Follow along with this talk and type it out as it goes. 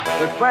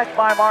The stretch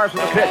by Mars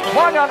with the pitch.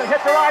 Swung on and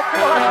hit the right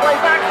field. That's way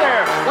back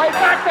there. Way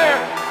back there.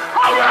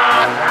 Home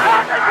run!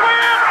 Tigers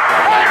win!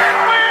 Tigers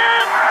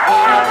win!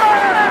 Home run!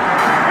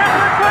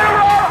 It's a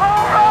two-run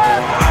home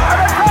run!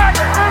 And the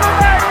Tigers do the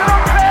national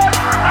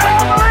fifth! I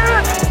don't believe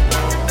it!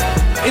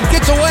 It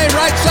gets away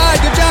right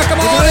side to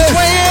Giacomo on his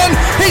way in.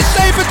 He's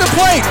safe at the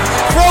plate.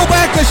 Throw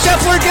back to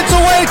Scheffler, gets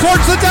away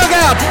towards the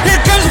dugout.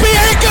 Here comes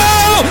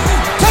Bianco!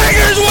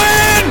 Tigers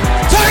win!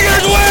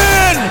 Tigers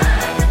win!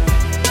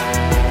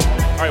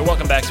 All right,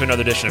 welcome back to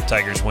another edition of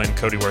Tigers Win.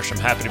 Cody Worsham,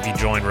 happy to be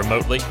joined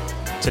remotely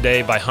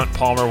today by Hunt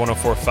Palmer,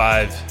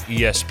 104.5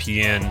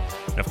 ESPN,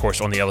 and of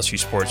course on the LSU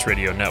Sports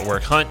Radio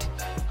Network. Hunt,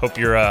 hope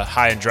you're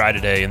high and dry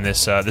today in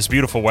this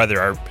beautiful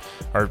weather.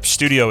 Our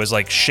studio is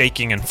like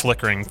shaking and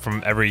flickering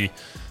from every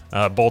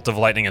bolt of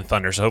lightning and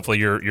thunder, so hopefully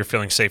you're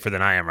feeling safer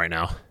than I am right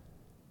now.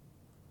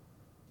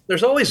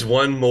 There's always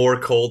one more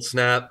cold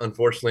snap.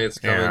 Unfortunately, it's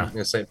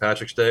coming St.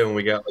 Patrick's Day when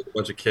we got like a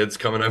bunch of kids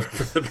coming over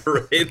for the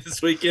parade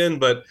this weekend,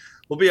 but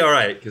we'll be all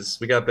right because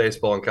we got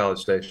baseball in College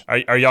Station.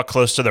 Are y'all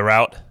close to the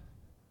route?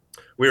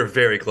 We are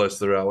very close to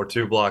the route. We're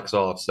 2 blocks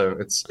off, so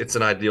it's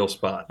an ideal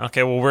spot.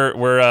 Okay, well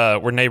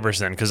we're neighbors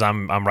then because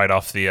I'm right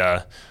off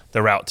the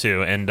route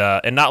too, and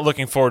not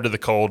looking forward to the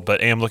cold, but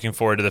am looking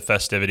forward to the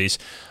festivities.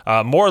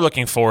 More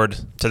looking forward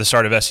to the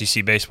start of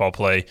SEC baseball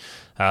play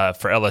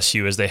for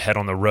LSU as they head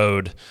on the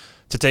road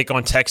to take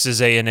on Texas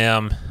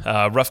A&M.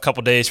 Rough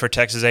couple days for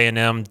Texas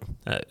A&M.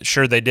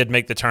 Sure, they did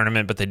make the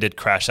tournament, but they did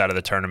crash out of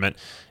the tournament.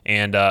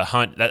 And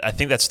Hunt, I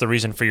think that's the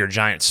reason for your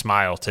giant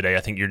smile today. I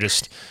think you're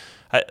just,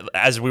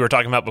 as we were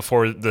talking about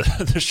before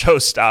the show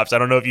stops, I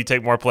don't know if you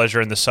take more pleasure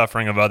in the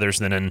suffering of others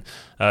than in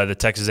the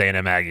Texas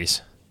A&M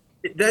Aggies.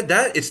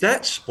 It's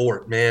that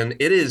sport, man.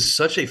 It is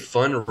such a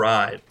fun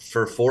ride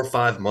for 4 or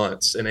 5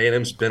 months, and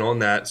A&M's been on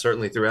that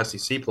certainly through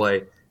SEC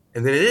play,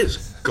 and then it is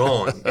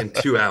gone in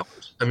 2 hours.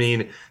 I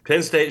mean,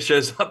 Penn State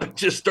shows up and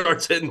just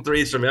starts hitting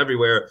threes from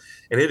everywhere,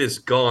 and it is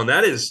gone.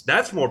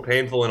 That's more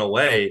painful in a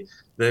way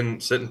than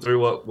sitting through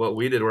what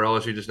we did, where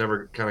LSU just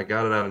never kind of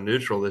got it out of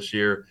neutral this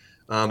year.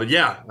 But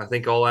yeah, I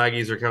think all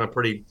Aggies are kind of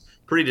pretty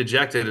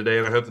dejected today,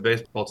 and I hope the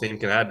baseball team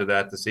can add to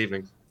that this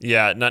evening.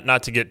 Yeah,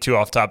 not to get too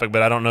off topic,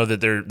 but I don't know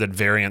that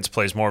variance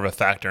plays more of a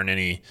factor in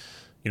any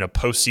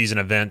postseason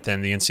event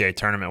than the NCAA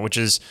tournament, which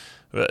is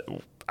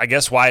I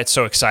guess why it's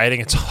so exciting.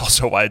 It's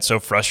also why it's so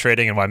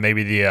frustrating, and why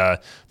maybe the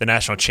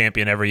national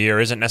champion every year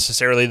isn't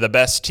necessarily the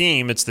best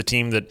team. It's the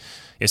team that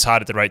is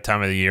hot at the right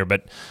time of the year.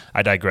 But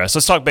I digress.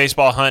 Let's talk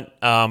baseball, Hunt.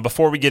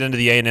 Before we get into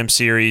the A&M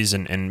series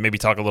and maybe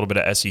talk a little bit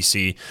of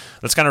SEC,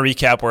 let's kind of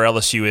recap where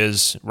LSU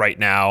is right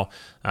now.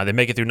 They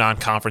make it through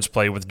non-conference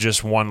play with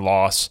just 1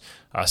 loss.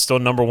 Still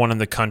number 1 in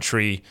the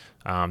country.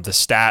 The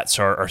stats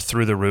are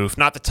through the roof.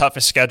 Not the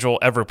toughest schedule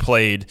ever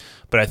played,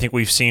 but I think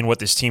we've seen what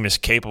this team is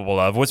capable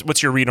of.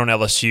 What's your read on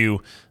LSU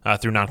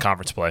through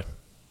non-conference play?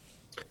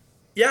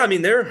 Yeah, I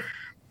mean, they're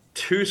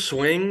 2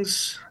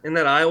 swings in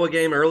that Iowa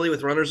game early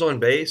with runners on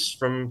base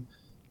from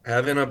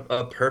having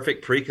a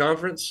perfect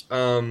pre-conference.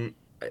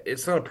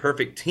 It's not a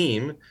perfect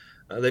team.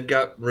 They've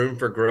got room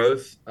for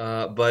growth,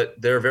 but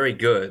they're very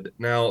good.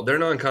 Now, their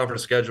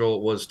non-conference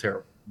schedule was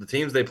terrible. The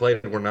teams they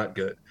played were not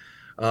good.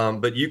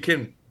 But you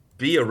can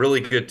be a really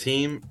good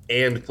team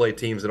and play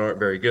teams that aren't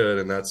very good,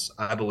 and that's,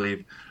 I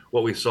believe,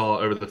 what we saw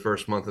over the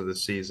first month of the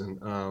season.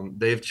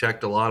 They've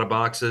checked a lot of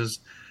boxes.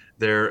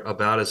 They're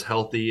about as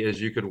healthy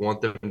as you could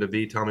want them to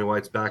be. Tommy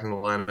White's back in the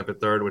lineup at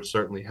third, which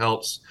certainly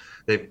helps.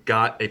 They've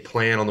got a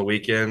plan on the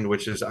weekend,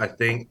 which is, I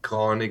think,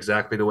 gone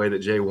exactly the way that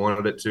Jay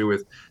wanted it to,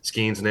 with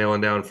Skeens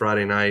nailing down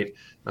Friday night,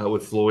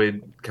 with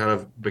Floyd kind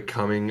of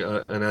becoming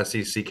an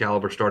SEC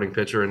caliber starting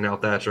pitcher, and now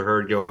Thatcher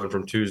Hurd going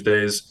from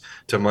Tuesdays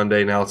to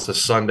Monday. Now it's a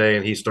Sunday,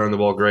 and he's throwing the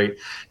ball great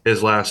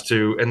his last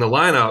 2. And the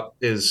lineup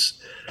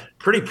is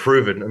pretty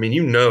proven. I mean,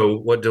 you know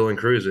what Dylan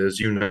Cruz is.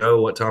 You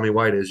know what Tommy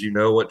White is. You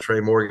know what Trey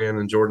Morgan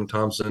and Jordan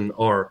Thompson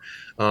are.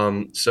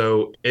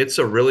 So it's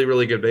a really,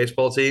 really good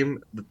baseball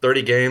team. The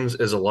 30 games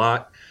is a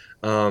lot,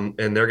 and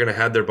they're going to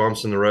have their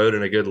bumps in the road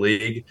in a good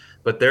league.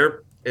 But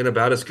they're in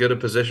about as good a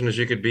position as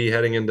you could be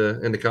heading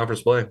into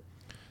conference play.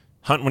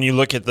 Hunt, when you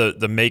look at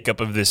the makeup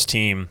of this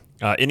team,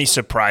 any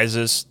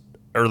surprises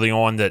early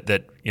on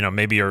that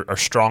maybe are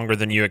stronger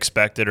than you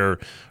expected, or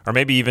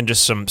maybe even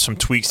just some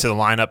tweaks to the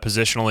lineup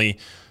positionally?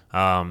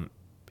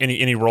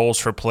 Any roles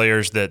for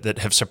players that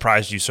have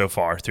surprised you so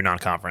far through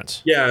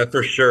non-conference? Yeah,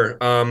 for sure.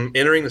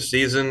 Entering the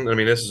season, I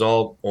mean, this is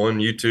all on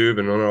YouTube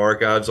and on our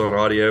archives on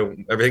audio.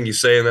 Everything you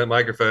say in that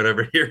microphone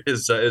over here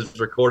is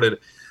recorded.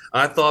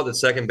 I thought that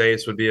second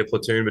base would be a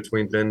platoon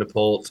between Ben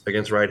DePault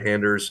against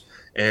right-handers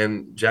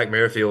and Jack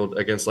Merrifield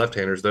against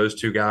left-handers. Those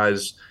 2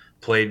 guys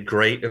played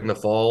great in the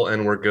fall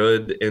and were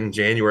good in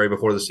January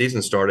before the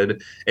season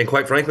started. And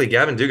quite frankly,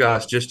 Gavin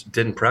Dugas just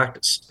didn't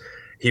practice.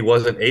 He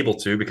wasn't able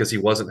to because he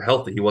wasn't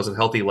healthy. He wasn't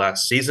healthy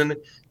last season.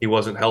 He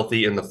wasn't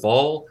healthy in the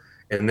fall.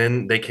 And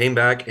then they came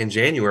back in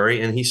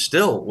January, and he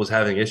still was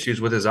having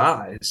issues with his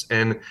eyes.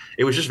 And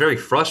it was just very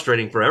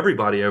frustrating for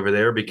everybody over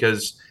there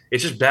because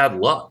it's just bad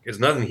luck. It's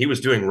nothing he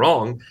was doing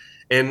wrong.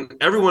 And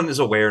everyone is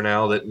aware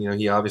now that,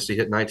 he obviously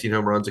hit 19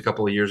 home runs a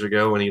couple of years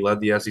ago when he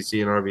led the SEC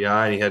in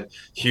RBI, and he had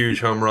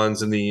huge home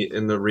runs in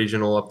the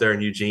regional up there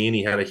in Eugene.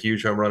 He had a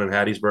huge home run in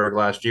Hattiesburg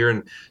last year,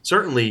 and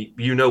certainly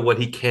what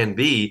he can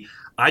be.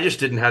 I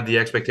just didn't have the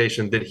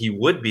expectation that he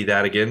would be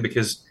that again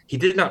because he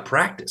did not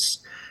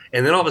practice.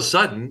 And then all of a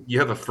sudden, you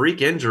have a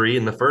freak injury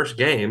in the first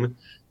game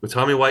with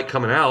Tommy White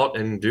coming out,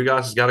 and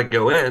Dugas has got to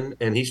go in,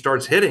 and he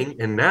starts hitting,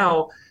 and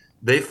now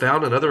they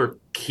found another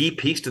key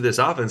piece to this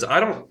offense. I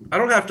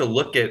don't have to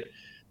look at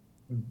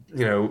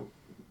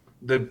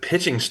the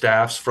pitching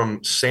staffs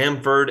from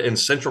Samford and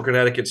Central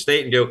Connecticut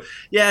State and go,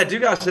 yeah,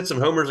 Dugas hit some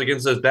homers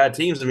against those bad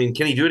teams. I mean,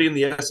 can he do it in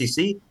the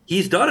SEC?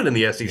 He's done it in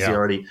the SEC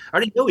already. I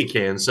already know he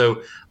can.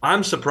 So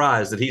I'm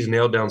surprised that he's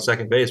nailed down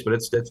second base, but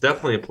it's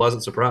definitely a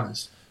pleasant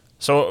surprise.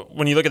 So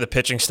when you look at the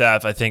pitching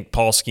staff, I think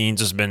Paul Skeens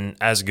has been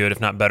as good, if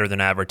not better,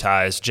 than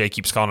advertised. Jay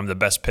keeps calling him the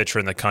best pitcher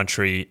in the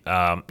country.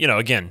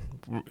 Again,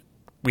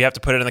 we have to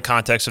put it in the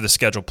context of the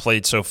schedule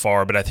played so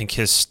far, but I think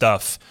his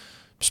stuff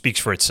speaks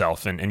for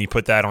itself. And you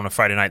put that on a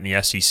Friday night in the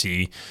SEC,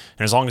 and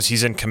as long as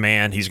he's in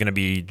command, he's going to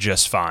be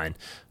just fine.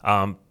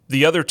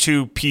 The other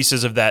two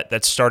pieces of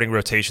that starting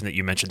rotation that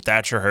you mentioned,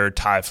 Thatcher Hurd,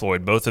 Ty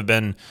Floyd, both have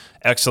been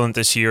excellent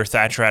this year.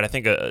 Thatcher had, I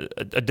think,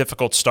 a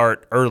difficult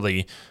start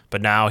early,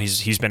 but now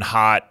he's been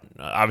hot.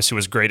 Obviously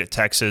was great at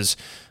Texas.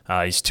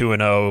 He's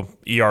 2-0.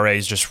 ERA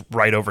is just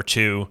right over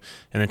 2.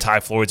 And then Ty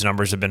Floyd's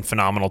numbers have been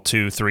phenomenal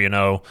too,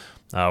 3-0,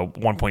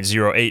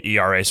 1.08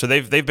 ERA. So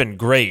they've been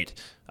great.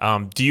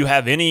 Do you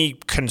have any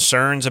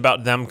concerns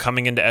about them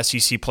coming into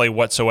SEC play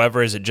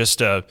whatsoever? Is it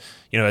just as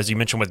you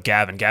mentioned with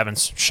Gavin?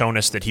 Gavin's shown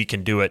us that he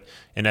can do it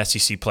in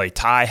SEC play.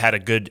 Ty had a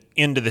good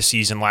end of the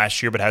season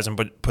last year, but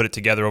hasn't put it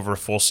together over a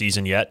full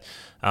season yet.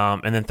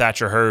 And then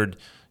Thatcher Hurd,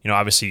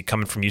 obviously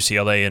coming from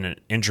UCLA and an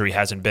injury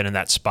hasn't been in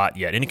that spot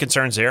yet. Any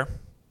concerns there?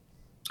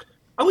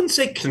 I wouldn't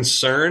say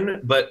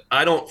concern, but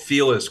I don't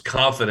feel as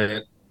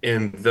confident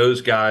in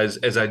those guys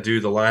as I do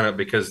the lineup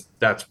because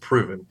that's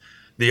proven.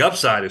 The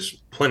upside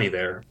is plenty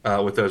there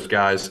with those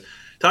guys.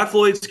 Ty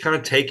Floyd's kind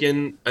of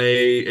taken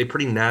a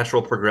pretty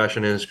natural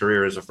progression in his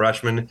career as a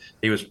freshman.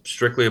 He was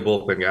strictly a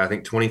bullpen guy. I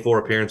think 24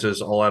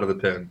 appearances all out of the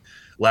pen.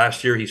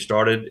 Last year, he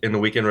started in the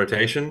weekend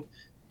rotation,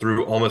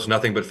 threw almost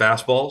nothing but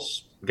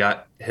fastballs,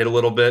 got hit a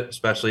little bit,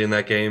 especially in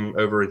that game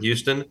over in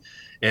Houston,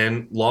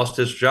 and lost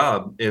his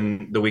job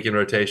in the weekend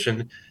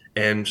rotation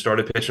and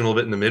started pitching a little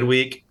bit in the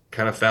midweek.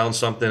 Kind of found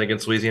something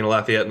against Louisiana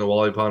Lafayette in the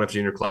Wally Pontiff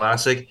Junior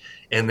Classic,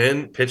 and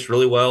then pitched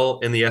really well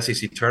in the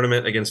SEC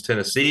tournament against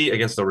Tennessee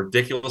against a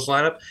ridiculous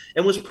lineup,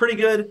 and was pretty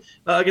good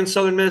against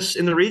Southern Miss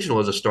in the regional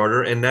as a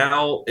starter. And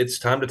now it's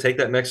time to take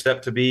that next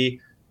step to be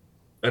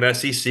an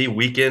SEC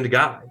weekend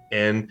guy.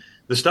 And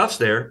the stuff's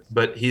there,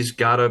 but he's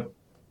got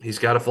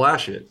to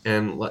flash it.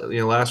 And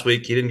last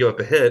week he didn't go up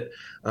a hit,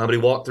 but he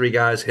walked 3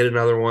 guys, hit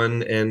another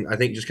one, and I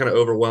think just kind of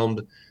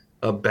overwhelmed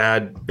a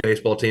bad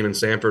baseball team in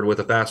Samford with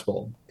a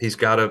fastball. He's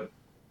got to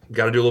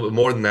do a little bit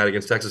more than that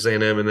against Texas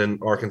A&M and then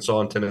Arkansas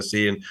and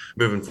Tennessee and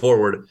moving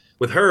forward.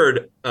 With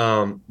Hurd,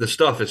 the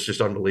stuff is just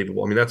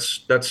unbelievable. I mean,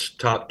 that's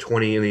top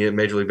 20 in the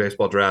Major League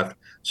Baseball draft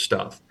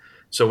stuff.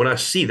 So when I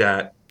see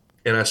that,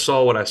 and I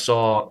saw what I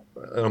saw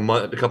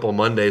a couple of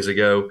Mondays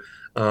ago,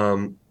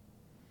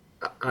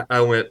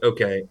 I went,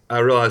 okay, I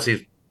realize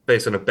he's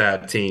facing a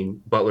bad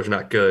team. Butler's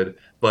not good,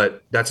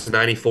 but that's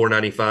 94,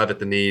 95 at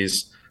the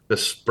knees.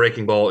 The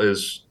breaking ball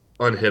is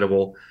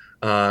unhittable,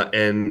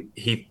 and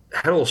he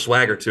had a little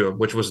swagger to him,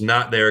 which was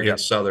not there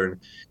against Southern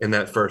in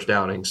that first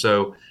outing.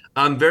 So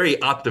I'm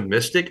very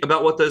optimistic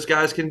about what those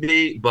guys can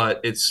be, but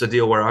it's a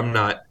deal where I'm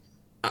not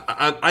 –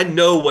 I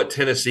know what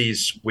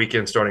Tennessee's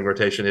weekend starting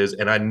rotation is,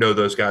 and I know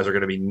those guys are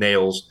going to be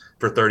nails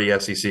for 30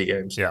 SEC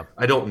games. Yeah.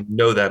 I don't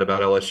know that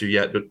about LSU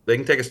yet, but they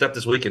can take a step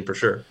this weekend for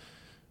sure.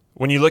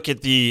 When you look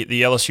at the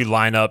LSU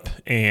lineup,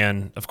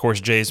 and of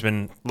course Jay's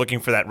been looking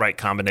for that right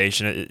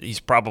combination, he's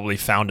probably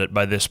found it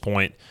by this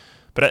point.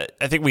 But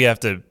I think we have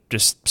to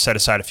just set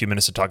aside a few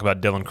minutes to talk about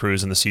Dylan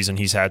Cruz and the season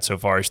he's had so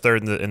far. He's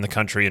third in the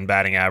country in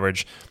batting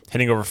average,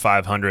 hitting over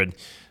 500.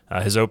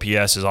 His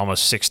OPS is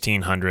almost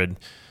 1,600.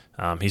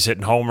 He's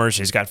hitting homers.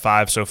 He's got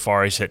 5 so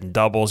far. He's hitting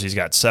doubles. He's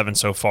got 7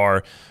 so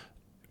far.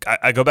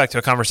 I go back to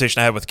a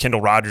conversation I had with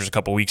Kendall Rogers a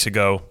couple weeks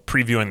ago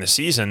previewing the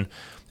season,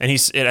 and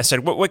I said,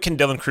 what can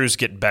Dylan Cruz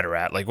get better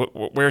at? Like,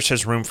 where's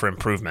his room for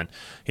improvement?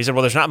 He said,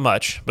 well, there's not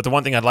much, but the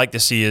one thing I'd like to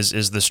see is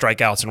the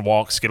strikeouts and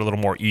walks get a little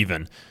more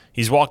even.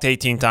 He's walked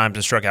 18 times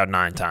and struck out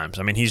 9 times.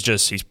 I mean, he's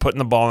putting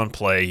the ball in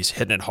play. He's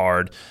hitting it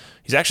hard.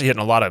 He's actually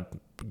hitting a lot of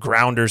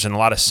grounders and a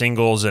lot of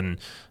singles and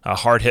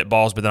hard hit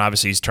balls, but then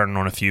obviously he's turning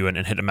on a few and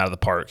hitting them out of the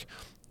park.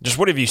 Just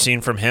what have you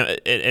seen from him,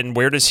 and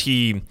where does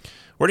he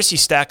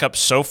stack up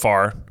so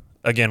far,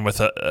 again,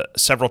 with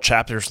several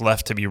chapters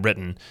left to be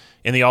written,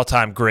 in the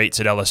all-time greats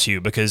at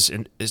LSU? Because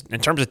in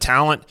terms of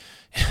talent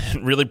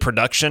and really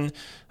production,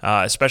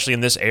 especially in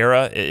this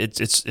era,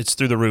 it's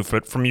through the roof.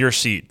 But from your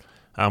seat,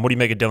 what do you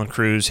make of Dylan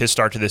Cruz, his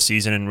start to this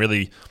season, and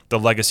really the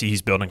legacy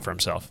he's building for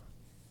himself?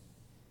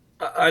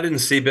 I didn't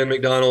see Ben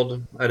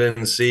McDonald. I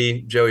didn't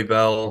see Joey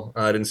Bell.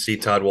 I didn't see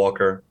Todd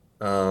Walker.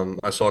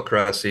 I saw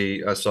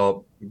Cressy. I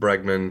saw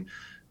Bregman,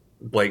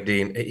 Blake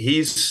Dean.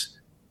 He's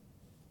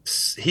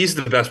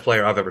the best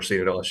player I've ever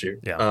seen at LSU.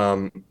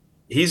 Yeah.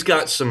 He's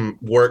got some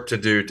work to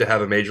do to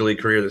have a major league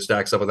career that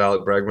stacks up with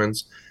Alec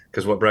Bregman's,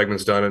 because what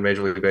Bregman's done in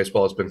Major League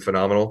Baseball has been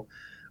phenomenal.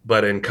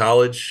 But in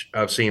college,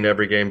 I've seen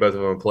every game both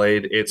of them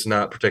played. It's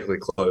not particularly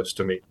close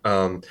to me.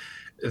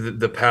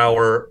 The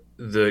power,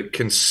 the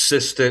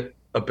consistent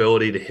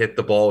ability to hit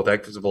the ball with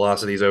exit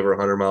velocities over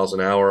 100 miles an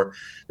hour.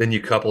 Then you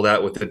couple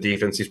that with the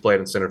defense he's played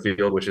in center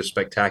field, which is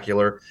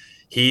spectacular.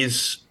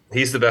 He's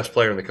the best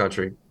player in the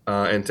country,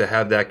 and to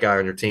have that guy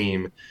on your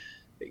team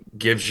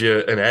gives you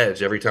an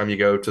edge every time you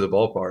go to the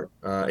ballpark.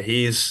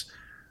 He's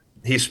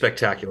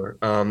spectacular.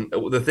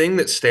 The thing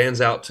that stands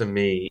out to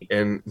me,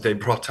 and they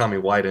brought Tommy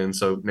White in,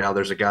 so now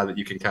there's a guy that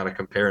you can kind of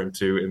compare him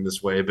to in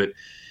this way, but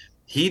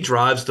he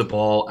drives the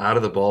ball out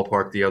of the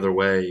ballpark the other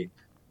way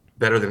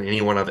better than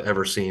anyone I've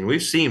ever seen.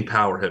 We've seen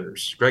power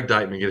hitters. Greg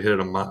Deitman get hit at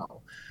a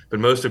mile, but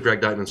most of Greg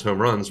Deitman's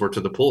home runs were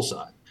to the pull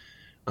side.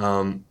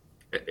 Um,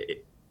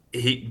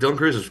 Dylan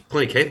Cruz is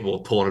plenty capable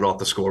of pulling it off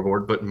the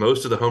scoreboard, but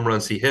most of the home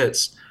runs he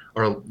hits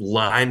are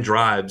line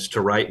drives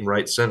to right and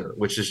right center,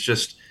 which is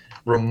just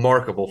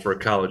remarkable for a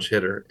college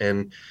hitter.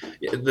 And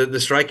the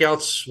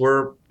strikeouts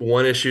were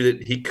one issue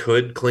that he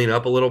could clean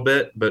up a little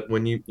bit, but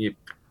when you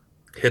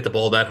hit the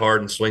ball that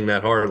hard and swing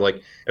that hard,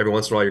 like every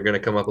once in a while you're going to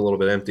come up a little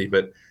bit empty.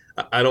 But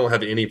I don't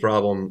have any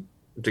problem,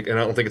 and I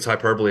don't think it's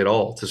hyperbole at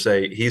all to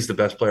say he's the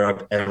best player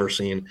I've ever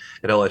seen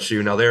at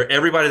LSU. Now,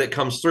 everybody that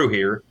comes through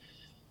here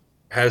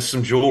has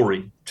some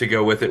jewelry to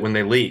go with it when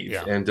they leave,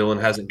 and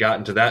Dylan hasn't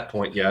gotten to that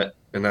point yet,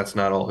 and that's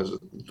not all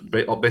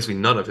basically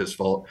none of his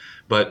fault,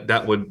 but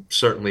that would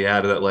certainly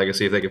add to that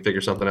legacy if they could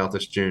figure something out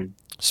this June.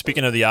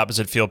 Speaking of the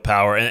opposite field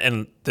power,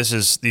 and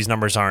these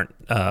numbers aren't,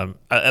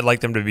 I'd like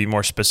them to be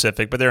more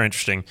specific, but they're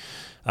interesting.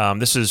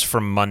 This is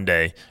from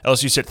Monday.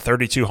 LSU's hit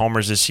 32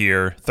 homers this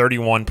year.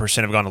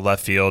 31% have gone to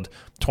left field.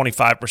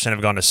 25%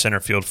 have gone to center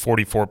field.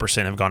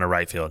 44% have gone to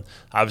right field.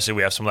 Obviously,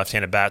 we have some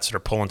left-handed bats that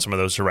are pulling some of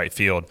those to right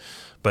field,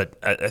 but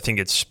I think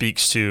it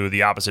speaks to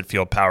the opposite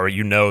field power.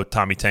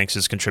 Tommy Tanks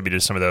has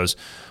contributed to some of those.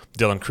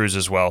 Dylan Cruz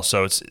as well.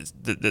 So it's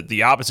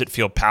the opposite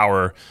field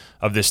power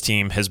of this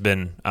team has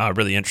been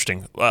really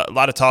interesting. A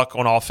lot of talk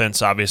on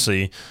offense,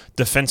 obviously.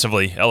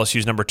 Defensively,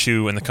 LSU's number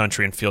 2 in the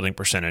country in fielding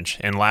percentage.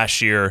 And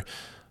last year,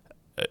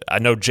 I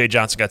know Jay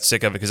Johnson got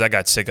sick of it because I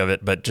got sick of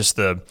it, but just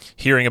the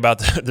hearing about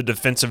the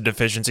defensive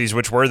deficiencies,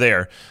 which were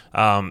there,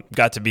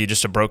 got to be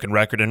just a broken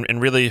record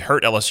and really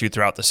hurt LSU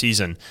throughout the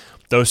season.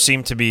 Those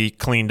seem to be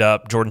cleaned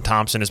up. Jordan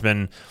Thompson has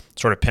been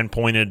sort of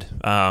pinpointed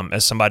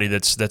as somebody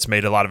that's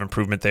made a lot of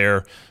improvement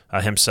there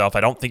himself.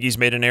 I don't think he's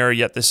made an error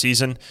yet this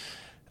season.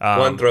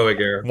 One throwing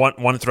error.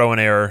 One throwing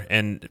error,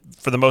 and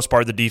for the most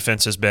part, the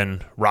defense has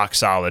been rock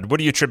solid. What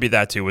do you attribute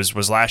that to?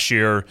 Was last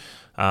year,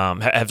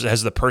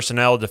 has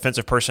the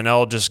defensive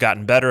personnel just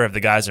gotten better? Have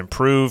the guys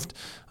improved?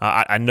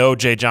 I know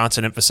Jay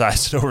Johnson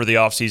emphasized it over the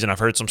offseason. I've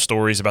heard some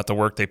stories about the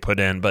work they put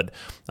in, but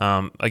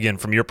again,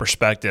 from your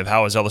perspective,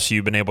 how has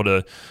LSU been able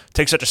to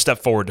take such a step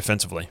forward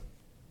defensively?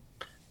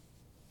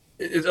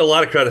 It's a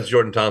lot of credit to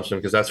Jordan Thompson,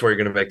 because that's where you're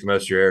going to make the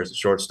most of your errors at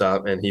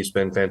shortstop, and he's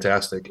been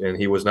fantastic. And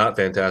he was not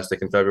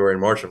fantastic in February and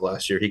March of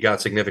last year. He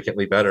got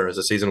significantly better as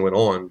the season went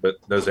on, but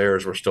those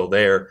errors were still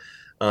there.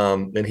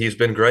 And he's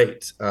been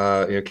great.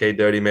 Cade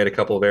Doty made a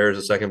couple of errors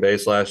at second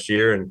base last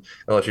year, and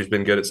LSU's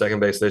been good at second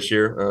base this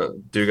year.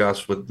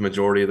 Dugas with the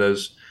majority of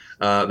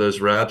those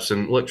reps.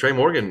 And look, Trey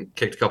Morgan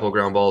kicked a couple of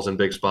ground balls in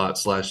big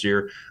spots last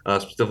year,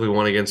 specifically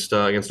one against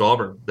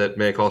Auburn that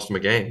may have cost him a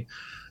game.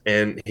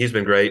 And he's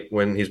been great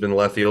when he's been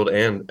left field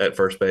and at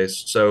first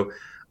base. So,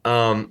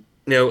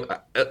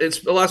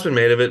 it's a lot's been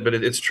made of it, but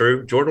it's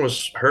true. Jordan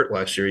was hurt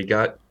last year.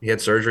 He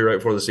had surgery right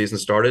before the season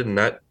started, and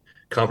that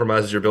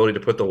compromises your ability to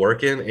put the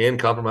work in and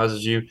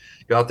compromises you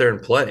go out there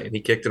and play. And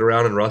he kicked it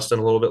around in Ruston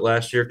a little bit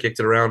last year, kicked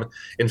it around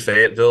in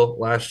Fayetteville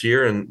last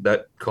year, and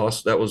that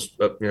was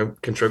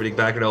contributing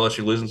factor to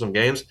LSU losing some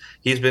games.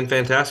 He's been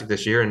fantastic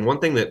this year. And one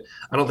thing that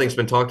I don't think has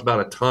been talked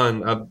about a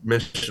ton, I've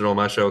mentioned it on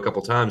my show a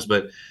couple times,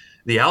 but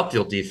the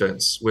outfield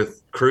defense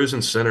with Cruz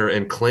in center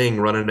and Kling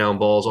running down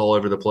balls all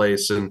over the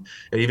place, and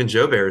even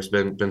Joe Bear has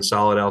been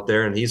solid out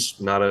there, and he's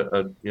not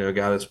a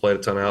guy that's played a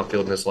ton of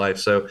outfield in his life.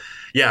 So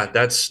yeah,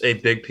 that's a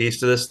big piece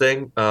to this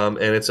thing, and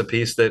it's a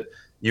piece that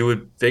you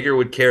would figure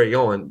would carry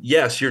on.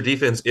 Yes, your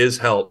defense is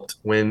helped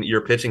when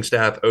your pitching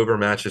staff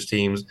overmatches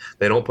teams.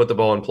 They don't put the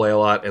ball in play a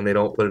lot, and they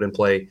don't put it in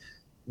play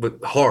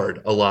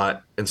hard a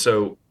lot, and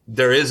so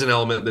there is an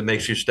element that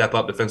makes you step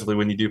up defensively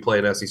when you do play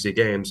in SEC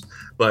games,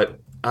 but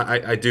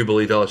I do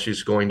believe LSU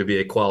is going to be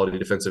a quality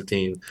defensive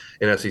team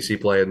in SEC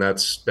play, and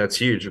that's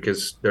huge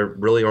because there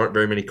really aren't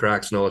very many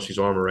cracks in LSU's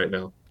armor right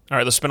now. All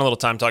right, let's spend a little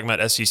time talking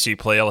about SEC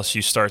play.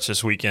 LSU starts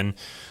this weekend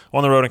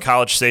on the road in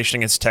College Station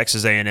against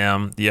Texas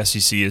A&M. The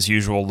SEC, as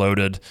usual,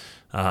 loaded.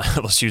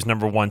 LSU's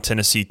number 1,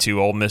 Tennessee 2,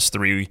 Ole Miss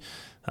 3,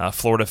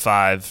 Florida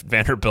 5,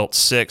 Vanderbilt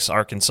 6,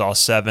 Arkansas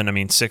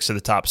 7. 6 of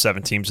the top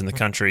 7 teams in the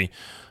country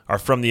are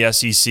from the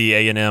SEC.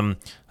 A&M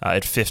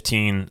at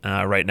 15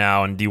 right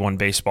now in D1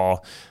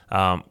 baseball.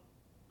 I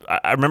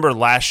remember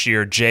last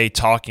year Jay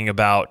talking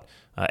about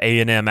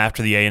A&M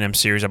after the A&M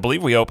series. I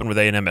believe we opened with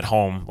A&M at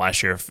home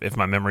last year, if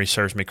my memory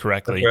serves me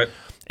correctly. That's right.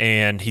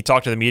 And he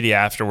talked to the media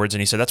afterwards, and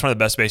he said that's one of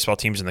the best baseball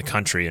teams in the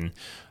country. And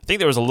I think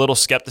there was a little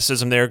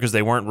skepticism there because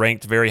they weren't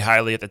ranked very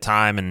highly at the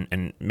time,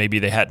 and maybe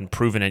they hadn't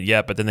proven it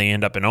yet. But then they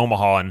end up in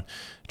Omaha, and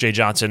Jay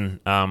Johnson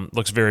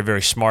looks very,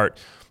 very smart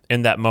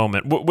in that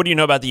moment. What do you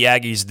know about the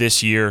Aggies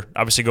this year?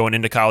 Obviously going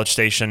into College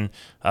Station,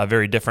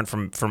 very different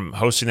from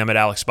hosting them at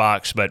Alex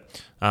Box. But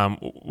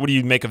what do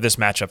you make of this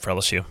matchup for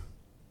LSU?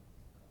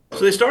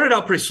 So they started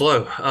out pretty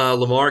slow.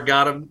 Lamar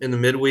got them in the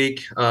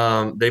midweek.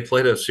 They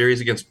played a series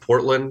against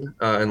Portland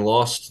and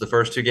lost the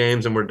first two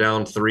games, and were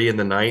down 3 in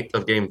the ninth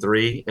of game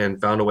 3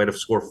 and found a way to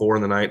score 4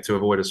 in the ninth to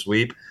avoid a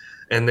sweep.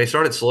 And they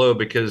started slow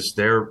because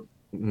their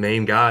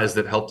main guys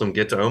that helped them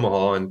get to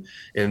Omaha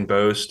and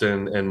Boast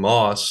and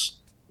Moss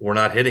were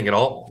not hitting at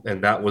all.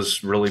 And that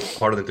was really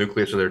part of the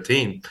nucleus of their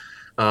team.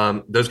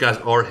 Those guys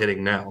are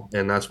hitting now,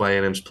 and that's why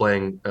A&M's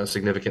playing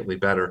significantly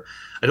better.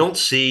 I don't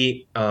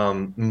see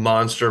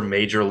monster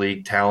major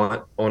league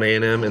talent on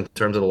A&M in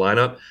terms of the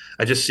lineup.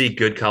 I just see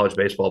good college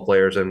baseball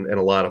players and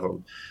a lot of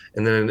them.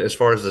 And then as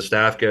far as the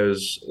staff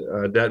goes,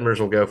 Detmers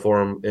will go for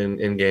him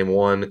in game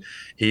 1.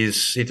 He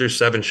threw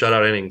 7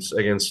 shutout innings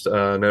against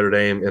Notre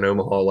Dame in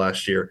Omaha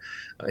last year.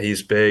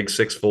 He's big,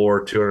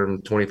 6'4",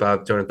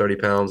 225, 230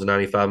 pounds,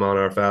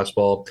 95-mile-an-hour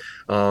fastball.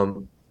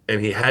 And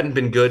he hadn't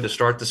been good to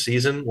start the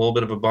season. A little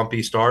bit of a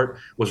bumpy start.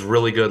 Was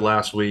really good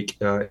last week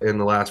in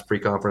the last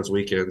pre-conference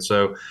weekend.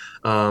 So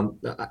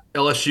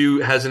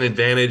LSU has an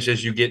advantage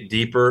as you get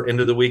deeper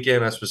into the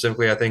weekend.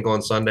 Specifically, I think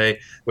on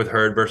Sunday with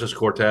Hurd versus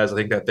Cortez, I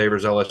think that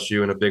favors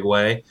LSU in a big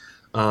way.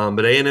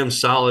 But A&M's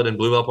solid, and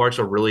Blue Bell Park's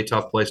a really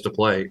tough place to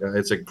play.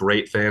 It's a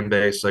great fan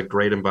base, a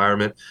great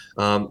environment,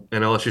 and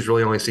LSU's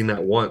really only seen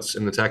that once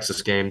in the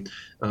Texas game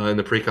in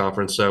the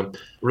pre-conference. So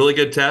really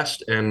good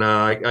test, and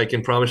I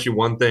can promise you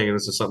one thing, and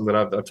this is something that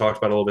I've talked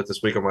about a little bit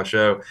this week on my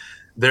show.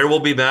 There will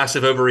be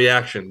massive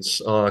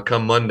overreactions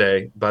come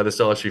Monday by this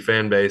LSU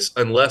fan base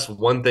unless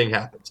one thing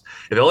happens.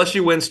 If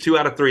LSU wins 2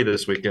 out of 3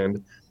 this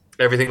weekend,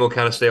 everything will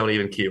kind of stay on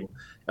even keel.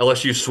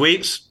 LSU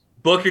sweeps,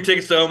 book your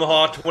tickets to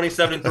Omaha,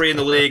 27-3 in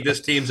the league. This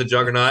team's a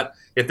juggernaut.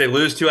 If they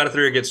lose 2 out of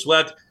 3 or get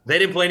swept, they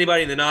didn't play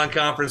anybody in the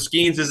non-conference.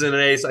 Skeens isn't an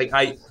ace.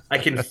 I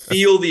can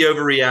feel the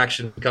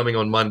overreaction coming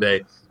on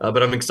Monday,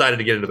 but I'm excited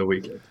to get into the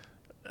weekend.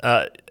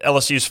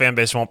 LSU's fan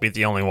base won't be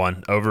the only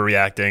one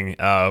overreacting.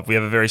 We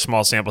have a very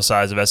small sample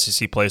size of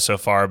SEC play so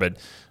far, but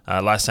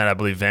last night I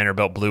believe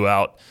Vanderbilt blew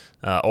out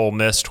Ole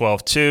Miss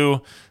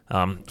 12-2.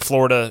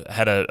 Florida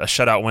had a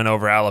shutout win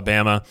over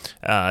Alabama.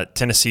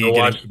 Tennessee. I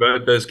watched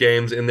both those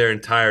games in their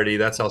entirety.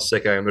 That's how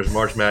sick I am. There's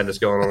March Madness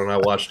going on, and I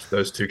watched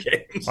those 2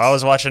 games. Well, I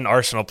was watching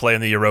Arsenal play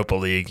in the Europa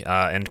League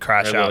and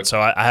crash out,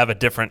 so I have a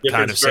different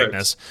kind of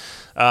sickness.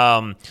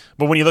 But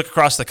when you look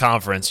across the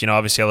conference,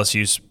 obviously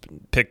LSU's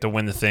picked to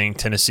win the thing.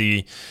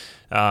 Tennessee,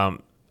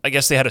 I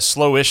guess they had a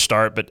slow-ish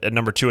start, but at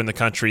number 2 in the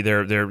country,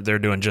 they're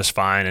doing just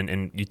fine.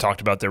 And you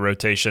talked about their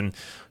rotation.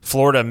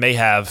 Florida may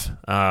have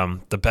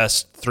the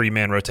best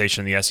 3-man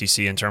rotation in the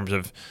SEC in terms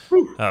of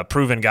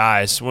proven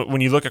guys.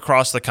 When you look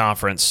across the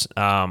conference,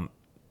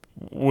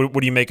 what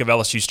do you make of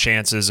LSU's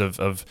chances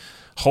of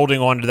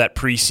holding on to that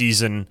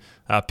preseason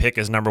pick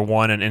as number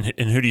 1? And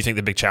who do you think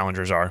the big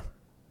challengers are?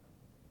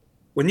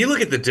 When you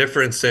look at the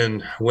difference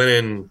in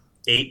winning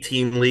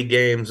 18 league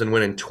games and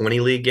winning 20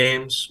 league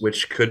games,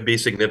 which could be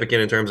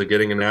significant in terms of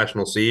getting a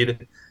national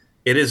seed,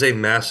 it is a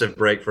massive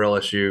break for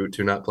LSU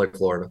to not play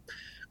Florida.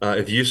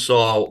 If you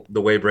saw the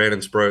way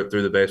Brandon Sproat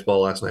threw the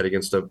baseball last night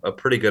against a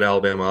pretty good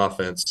Alabama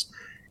offense,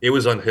 it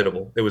was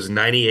unhittable. It was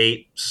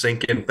 98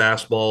 sinking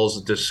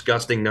fastballs,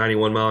 disgusting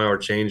 91-mile-an-hour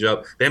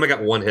changeup. Bama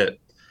got 1 hit.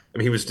 I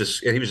mean, he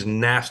was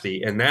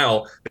nasty. And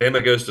now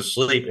Bama goes to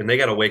sleep, and they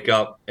got to wake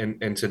up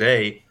and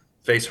today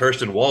face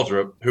Hurston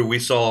Waldrop, who we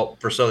saw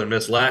for Southern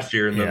Miss last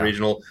year in the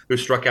regional, who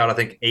struck out, I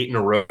think, 8 in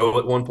a row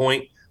at one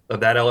point of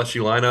that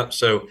LSU lineup.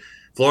 So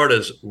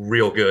Florida's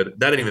real good.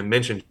 That didn't even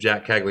mention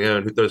Jack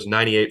Caglione, who throws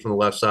 98 from the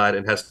left side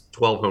and has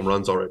 12 home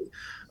runs already.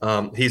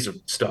 He's a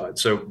stud.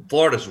 So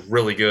Florida's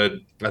really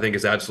good. I think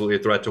is absolutely a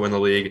threat to win the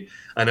league.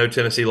 I know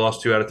Tennessee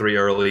lost 2 out of 3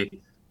 early.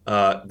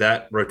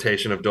 That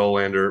rotation of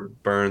Dolander,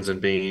 Burns,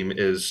 and Beam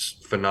is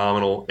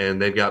phenomenal,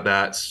 and they've got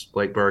bats.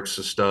 Blake Burke's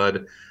a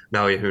stud.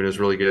 Maui Ahuna is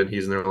really good.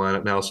 He's in their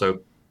lineup now. So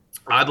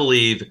I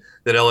believe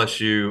that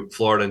LSU,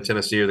 Florida, and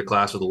Tennessee are the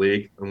class of the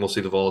league, and we'll see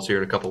the Vols here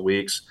in a couple of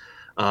weeks.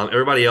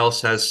 Everybody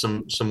else has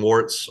some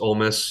warts. Ole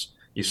Miss,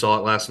 you saw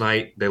it last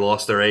night. They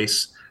lost their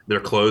ace. Their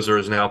closer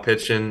is now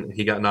pitching.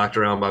 He got knocked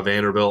around by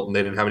Vanderbilt, and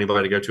they didn't have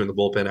anybody to go to in the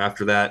bullpen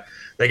after that.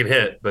 They can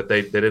hit, but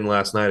they didn't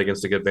last night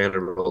against a good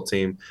Vanderbilt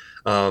team.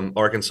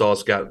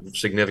 Arkansas's got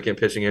significant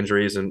pitching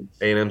injuries, and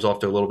A&M's off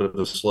to a little bit of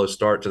a slow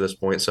start to this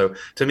point. So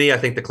to me, I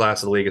think the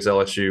class of the league is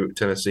LSU,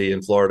 Tennessee,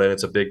 and Florida, and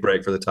it's a big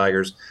break for the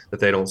Tigers that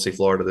they don't see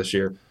Florida this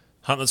year.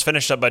 Hunt, let's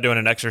finish up by doing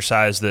an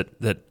exercise that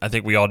I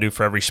think we all do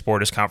for every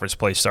sport as conference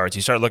play starts.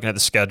 You start looking at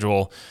the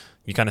schedule.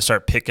 you kind of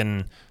start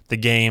picking the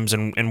games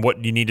and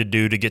what you need to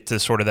do to get to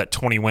sort of that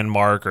 20-win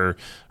mark or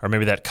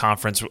maybe that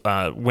conference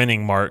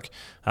winning mark.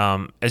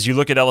 As you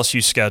look at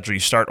LSU's schedule, you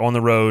start on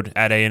the road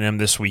at A&M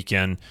this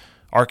weekend.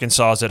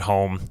 Arkansas is at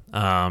home.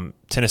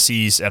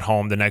 Tennessee's at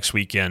home the next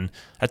weekend.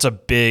 That's a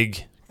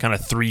big kind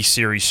of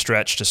 3-series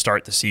stretch to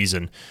start the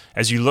season.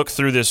 As you look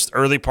through this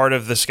early part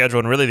of the schedule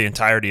and really the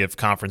entirety of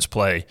conference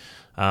play,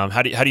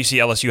 how do you see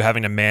LSU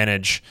having to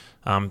manage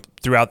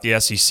throughout the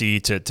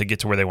SEC to get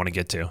to where they want to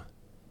get to?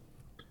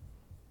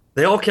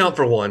 They all count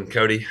for one,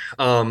 Cody.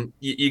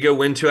 You go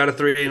win 2 out of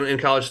 3 in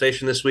College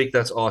Station this week.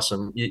 That's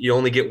awesome. You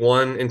only get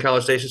 1 in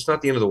College Station. It's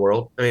not the end of the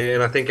world. I mean,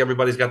 and I think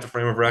everybody's got the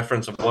frame of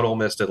reference of what Ole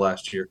Miss did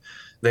last year.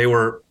 They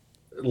were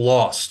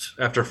lost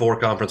after 4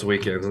 conference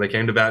weekends, and they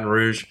came to Baton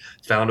Rouge,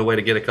 found a way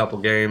to get a couple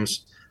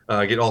games,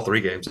 get all 3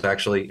 games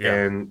actually,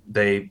 and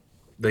they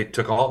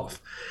took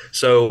off.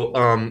 So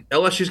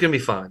LSU's going to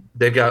be fine.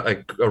 They've got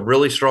a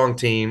really strong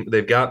team.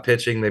 They've got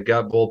pitching. They've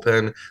got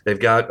bullpen. They've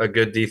got a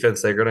good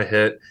defense. They're going to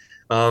hit.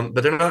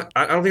 But they're not.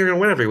 I don't think they're going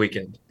to win every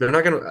weekend. They're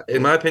not going to,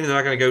 in my opinion, they're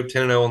not going to go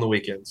 10-0 on the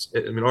weekends.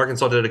 I mean,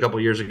 Arkansas did it a couple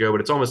of years ago,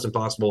 but it's almost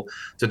impossible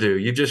to do.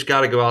 You just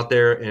got to go out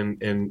there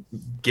and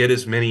get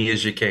as many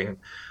as you can.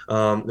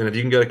 And if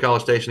you can go to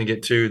College Station and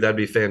get 2, that'd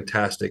be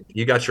fantastic.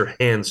 You got your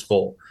hands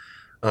full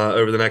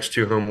over the next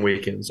 2 home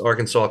weekends.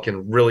 Arkansas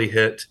can really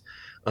hit,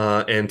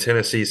 and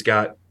Tennessee's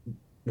got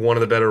one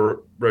of the better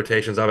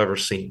rotations I've ever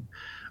seen.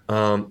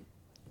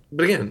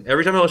 But again,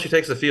 every time LSU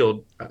takes the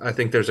field, I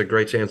think there's a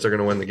great chance they're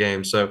going to win the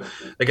game. So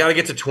they got to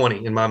get to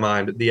 20 in my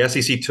mind. The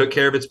SEC took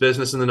care of its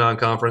business in the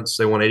non-conference.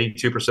 They won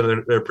 82%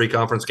 of their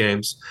pre-conference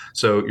games.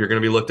 So you're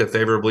going to be looked at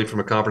favorably from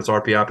a conference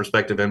RPI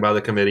perspective and by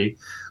the committee.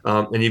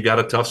 And you've got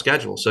a tough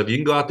schedule. So if you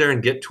can go out there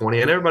and get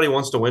 20, and everybody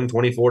wants to win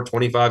 24,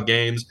 25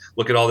 games,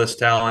 look at all this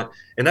talent.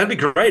 And that'd be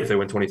great if they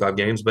win 25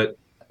 games, but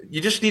you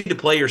just need to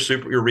play your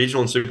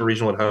regional and super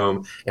regional at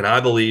home. And I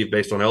believe,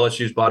 based on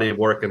LSU's body of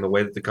work and the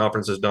way that the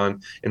conference is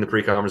done in the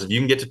pre-conference, if you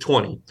can get to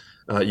 20,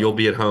 you'll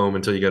be at home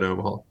until you go to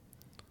Omaha.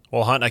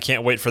 Well, Hunt, I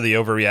can't wait for the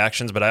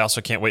overreactions, but I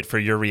also can't wait for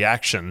your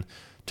reaction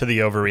to the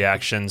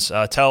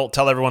overreactions.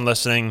 Tell everyone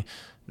listening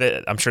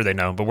that I'm sure they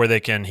know, but where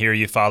they can hear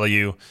you, follow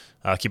you,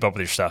 keep up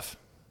with your stuff.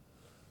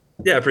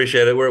 Yeah, I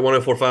appreciate it. We're at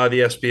 104.5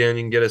 ESPN.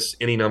 You can get us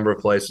any number of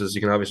places.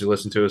 You can obviously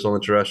listen to us on the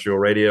terrestrial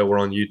radio. We're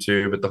on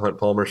YouTube at The Hunt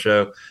Palmer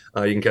Show.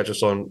 You can catch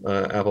us on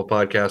Apple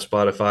Podcasts,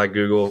 Spotify,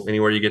 Google,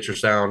 anywhere you get your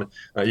sound.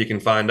 You can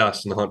find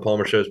us. And The Hunt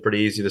Palmer Show is pretty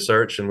easy to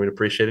search, and we'd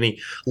appreciate any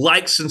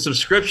likes and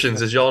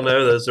subscriptions. As y'all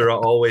know, those are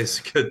always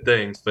good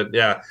things. But,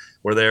 yeah,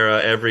 we're there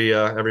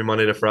every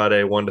Monday to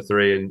Friday, 1 to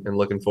 3, and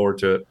looking forward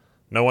to it.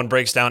 No one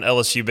breaks down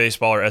LSU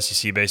baseball or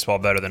SEC baseball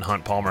better than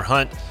Hunt Palmer.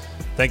 Hunt,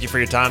 thank you for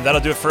your time. That'll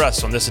do it for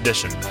us on this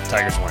edition.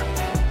 Tigers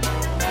Win.